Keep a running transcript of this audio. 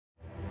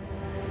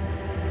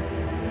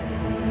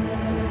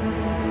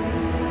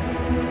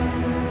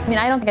mean,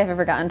 I don't think I've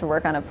ever gotten to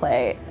work on a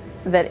play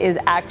that is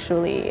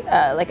actually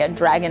like a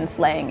dragon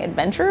slaying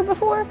adventure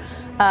before,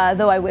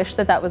 though I wish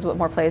that that was what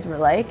more plays were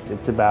like.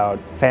 It's about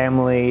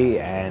family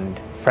and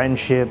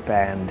friendship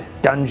and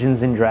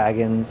Dungeons and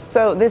Dragons.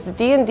 So this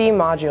D&D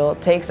module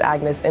takes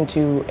Agnes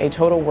into a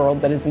total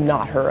world that is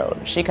not her own.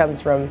 She comes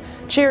from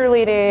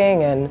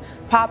cheerleading and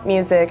pop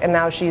music, and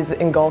now she's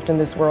engulfed in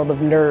this world of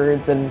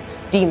nerds and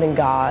demon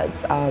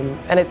gods,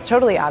 and it's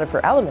totally out of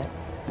her element.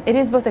 It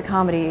is both a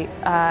comedy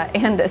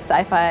and a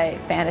sci-fi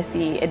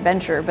fantasy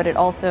adventure, but it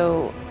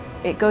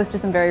goes to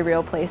some very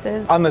real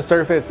places. On the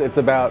surface, it's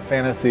about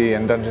fantasy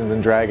and Dungeons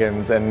and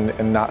Dragons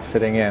and not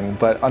fitting in,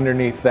 but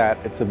underneath that,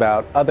 it's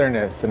about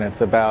otherness and it's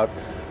about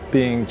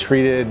being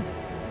treated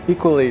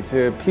equally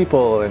to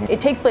people. And it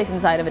takes place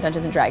inside of a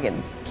Dungeons and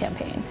Dragons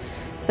campaign.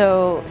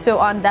 So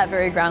on that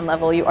very ground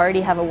level, you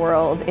already have a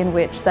world in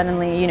which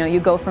suddenly, you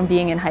go from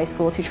being in high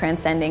school to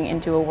transcending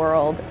into a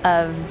world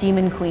of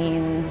demon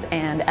queens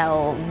and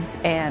elves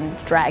and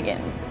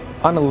dragons.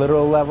 On a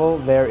literal level,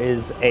 there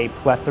is a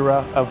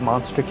plethora of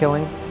monster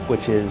killing,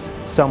 which is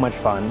so much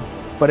fun.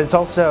 But it's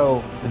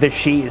also, the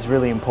she is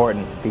really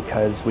important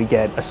because we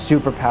get a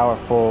super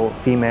powerful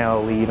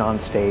female lead on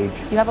stage.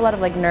 So you have a lot of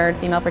nerd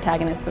female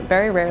protagonists, but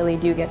very rarely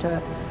do you get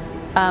to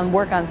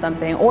work on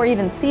something or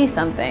even see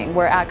something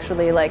where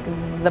actually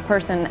the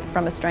person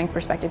from a strength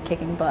perspective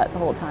kicking butt the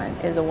whole time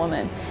is a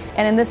woman.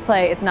 And in this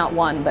play it's not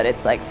one, but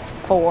it's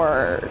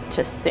 4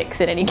 to 6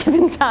 at any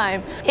given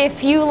time.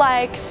 If you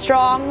like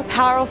strong,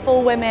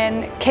 powerful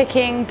women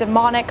kicking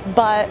demonic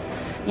butt,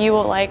 you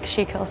will like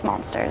She Kills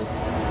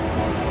Monsters.